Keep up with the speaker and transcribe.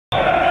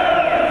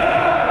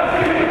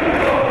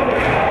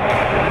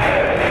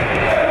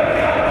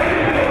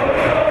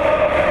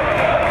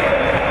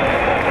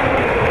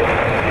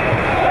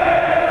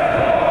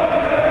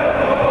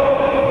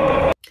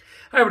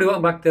everybody,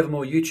 welcome back to the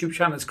Evermore YouTube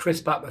channel. It's Chris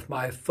back with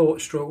my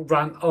thought stroke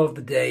rant of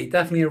the day.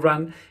 Definitely a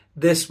rant,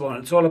 this one.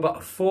 It's all about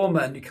a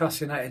former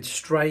Newcastle United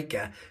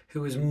striker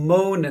who is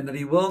moaning that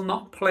he will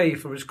not play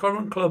for his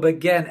current club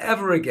again,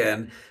 ever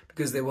again,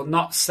 because they will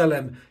not sell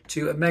him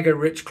to a mega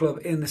rich club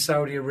in the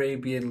Saudi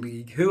Arabian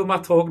League. Who am I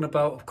talking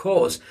about? Of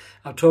course,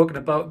 I'm talking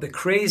about the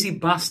crazy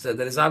bastard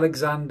that is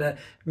Aleksandar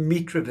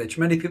Mitrovic.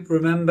 Many people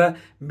remember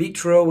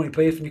Mitro when he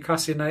played for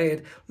Newcastle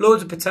United.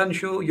 Loads of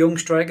potential, young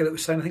striker that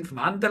was signed, I think, from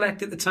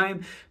Anderlecht at the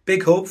time.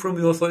 Big hope for him.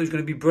 We all thought he was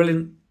going to be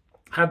brilliant.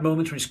 Had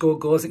moments when he scored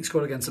goals. I think he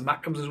scored against the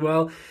Macrams as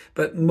well.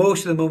 But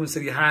most of the moments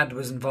that he had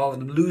was involving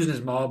him losing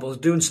his marbles,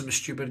 doing something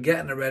stupid,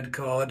 getting a red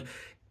card,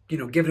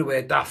 giving away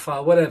a daft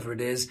foul, whatever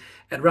it is.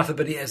 And Rafa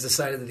Benitez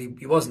decided that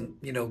he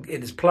wasn't,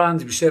 in his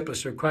plans, he was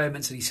surplus to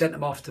requirements, and he sent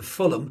him off to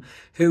Fulham,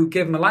 who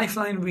gave him a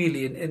lifeline,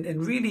 really,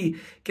 and really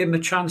gave him a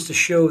chance to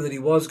show that he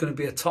was going to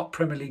be a top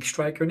Premier League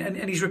striker.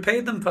 And he's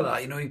repaid them for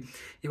that.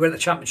 He went to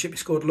the Championship, he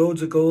scored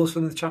loads of goals for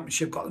them in the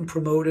Championship, got them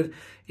promoted.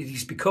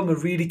 He's become a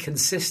really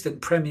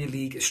consistent Premier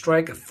League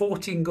striker.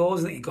 14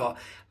 goals I think he got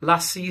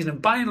last season.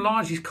 And by and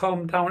large, he's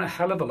calmed down a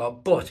hell of a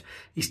lot. But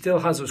he still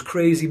has those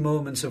crazy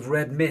moments of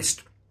red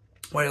mist,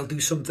 where he'll do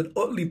something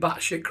utterly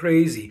batshit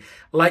crazy,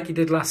 like he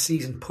did last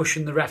season,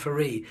 pushing the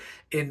referee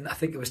in, I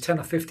think it was 10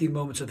 or 15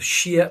 moments of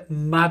sheer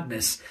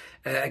madness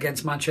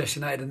against Manchester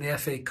United in the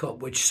FA Cup,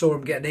 which saw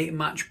him get an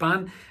 8-match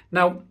ban.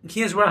 Now,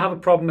 here's where I have a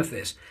problem with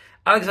this.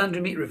 Aleksandar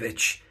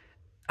Mitrovic,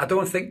 I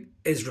don't think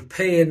is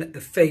repaying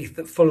the faith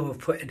that Fulham have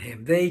put in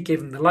him. They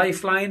gave him the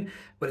lifeline,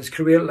 but his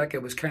career looked like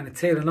it was kind of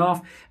tailing off.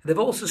 And they've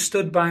also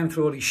stood by him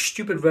through all these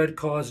stupid red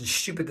cards and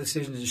stupid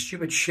decisions and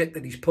stupid shit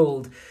that he's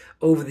pulled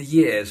over the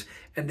years.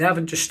 And they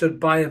haven't just stood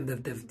by him.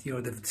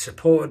 They've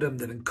supported him.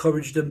 They've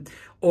encouraged him.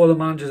 All the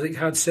managers that he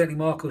had, certainly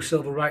Marco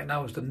Silva right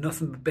now, has done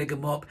nothing but big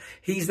him up.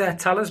 He's their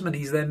talisman.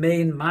 He's their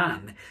main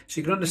man. So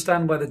you can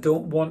understand why they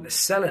don't want to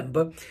sell him.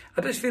 But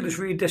I just feel it's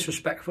really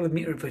disrespectful of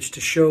Mitrovic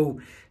to show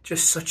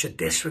just such a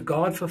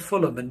disregard for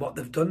Fulham and what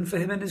they've done for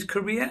him in his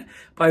career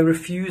by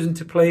refusing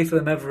to play for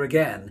them ever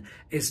again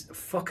is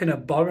fucking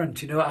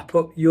abhorrent. I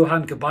put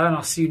Johan Kabay on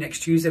our See You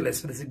Next Tuesday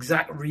list for this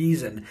exact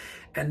reason.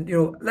 And,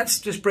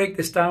 let's just break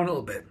this down a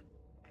little bit.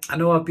 I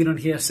know I've been on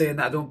here saying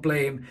that I don't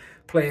blame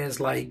players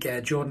like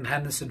Jordan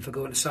Henderson for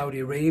going to Saudi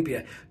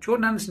Arabia.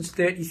 Jordan Henderson's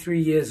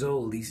 33 years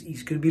old.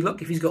 He's going to be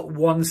lucky if he's got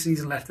one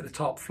season left at the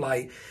top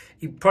flight.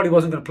 He probably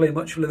wasn't going to play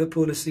much for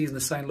Liverpool this season.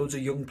 They signed loads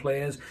of young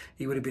players.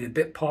 He would have been a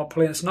bit part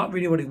player. It's not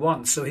really what he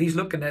wants. So he's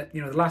looking at,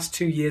 the last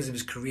 2 years of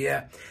his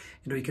career.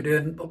 He could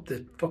earn up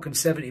to fucking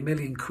 70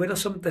 million quid or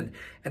something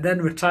and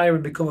then retire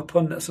and become a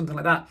pundit or something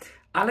like that.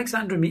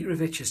 Aleksandar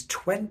Mitrovic is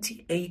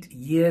 28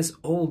 years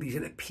old. He's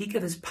at the peak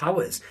of his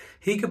powers.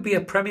 He could be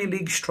a Premier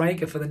League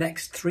striker for the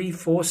next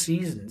 3-4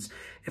 seasons.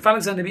 If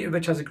Aleksandar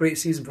Mitrovic has a great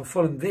season for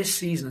Fulham this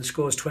season and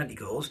scores 20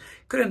 goals,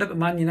 could end up at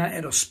Man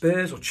United or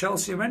Spurs or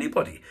Chelsea or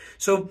anybody.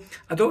 So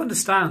I don't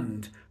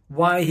understand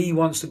why he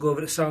wants to go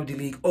over to Saudi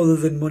League other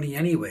than money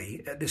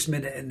anyway at this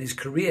minute in his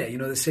career.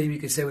 The same you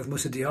could say with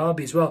Moussa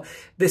Diaby as well.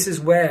 This is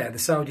where the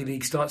Saudi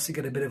League starts to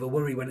get a bit of a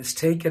worry, when it's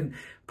taken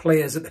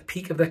players at the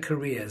peak of their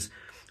careers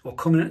or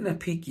coming in their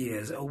peak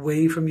years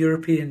away from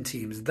European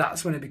teams.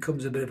 That's when it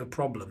becomes a bit of a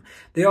problem.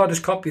 They are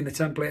just copying the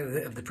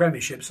template of the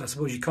Premiership, so I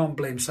suppose you can't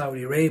blame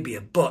Saudi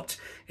Arabia, but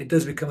it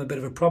does become a bit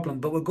of a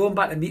problem. But we're going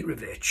back to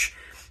Mitrovic.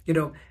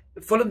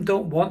 Fulham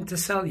don't want to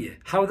sell you.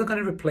 How are they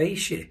going to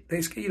replace you?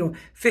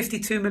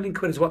 52 million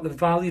quid is what they've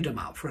valued him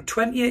at for a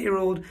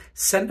 28-year-old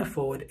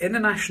centre-forward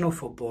international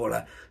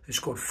footballer who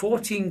scored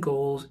 14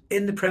 goals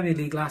in the Premier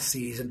League last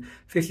season.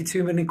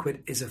 52 million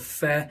quid is a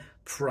fair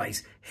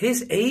price.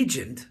 His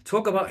agent,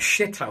 talk about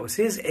shithouse,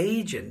 his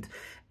agent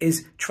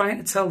is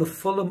trying to tell the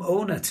Fulham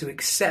owner to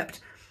accept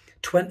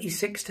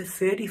 26 to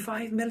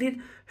 35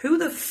 million. Who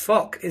the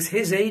fuck is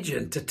his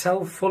agent to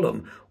tell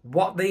Fulham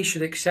what they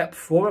should accept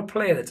for a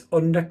player that's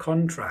under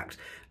contract?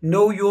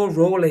 Know your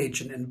role,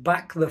 agent, and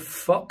back the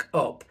fuck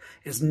up.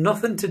 It's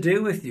nothing to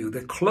do with you.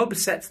 The club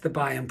sets the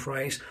buying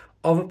price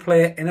of a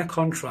player in a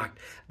contract.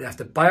 They have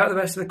to buy out the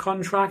rest of the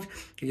contract.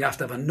 You have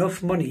to have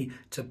enough money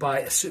to buy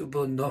a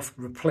suitable enough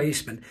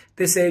replacement.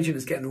 This agent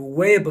is getting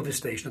way above his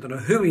station. I don't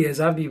know who he is.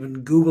 I haven't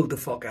even Googled the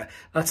fucker.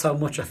 That's how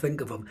much I think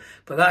of him.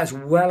 But that is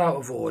well out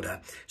of order.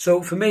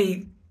 So for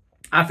me,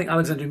 I think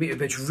Aleksandar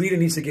Mitrovic really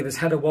needs to give his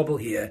head a wobble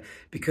here,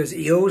 because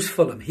he owes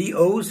Fulham. He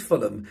owes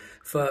Fulham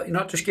for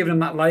not just giving him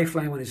that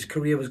lifeline when his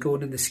career was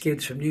going in the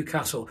skids from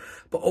Newcastle,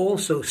 but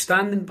also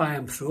standing by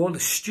him through all the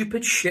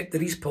stupid shit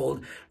that he's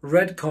pulled,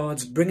 red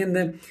cards, bringing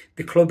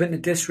the club into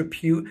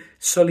disrepute,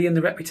 sullying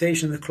the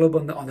reputation of the club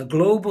on the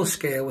global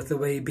scale with the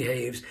way he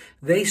behaves.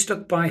 They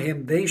stuck by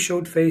him. They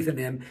showed faith in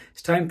him.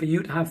 It's time for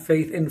you to have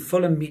faith in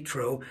Fulham,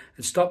 Mitro,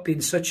 and stop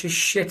being such a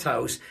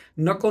shithouse.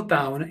 Knuckle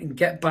down and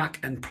get back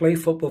and play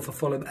football for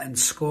Fulham and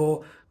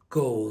score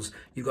goals.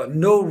 You've got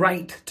no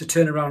right to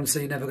turn around and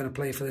say you're never going to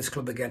play for this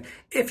club again.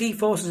 If he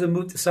forces a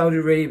move to Saudi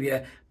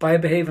Arabia by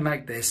behaving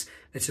like this,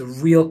 it's a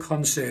real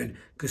concern,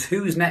 because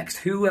who's next?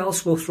 Who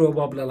else will throw a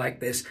wobbler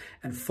like this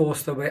and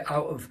force their way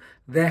out of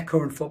their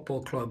current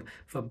football club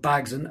for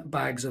bags and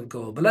bags of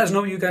gold? But let us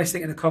know what you guys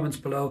think in the comments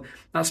below.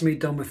 That's me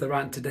done with the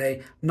rant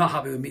today. Not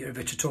happy with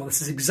Mitrovic at all.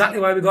 This is exactly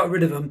why we got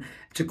rid of him.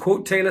 To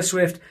quote Taylor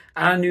Swift,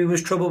 I knew he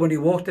was trouble when he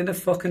walked in the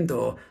fucking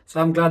door. So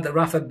I'm glad that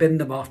Rafa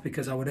binned him off,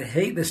 because I would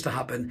hate this to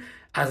happen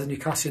as a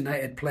Newcastle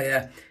United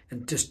player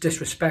and just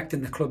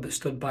disrespecting the club that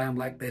stood by him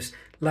like this,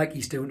 like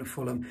he's doing to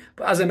Fulham.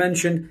 But as I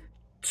mentioned,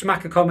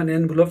 smack a comment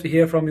in. We'd love to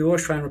hear from you.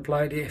 Always try and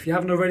reply to you. If you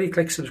haven't already,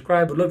 click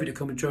subscribe. We'd love you to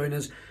come and join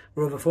us.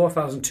 We're over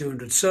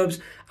 4,200 subs.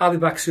 I'll be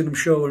back soon, I'm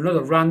sure, with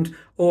another rant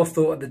or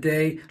thought of the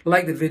day.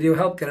 Like the video,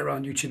 help get it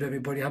around YouTube,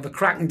 everybody. Have a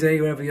cracking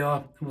day wherever you are,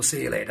 and we'll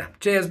see you later.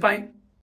 Cheers, bye.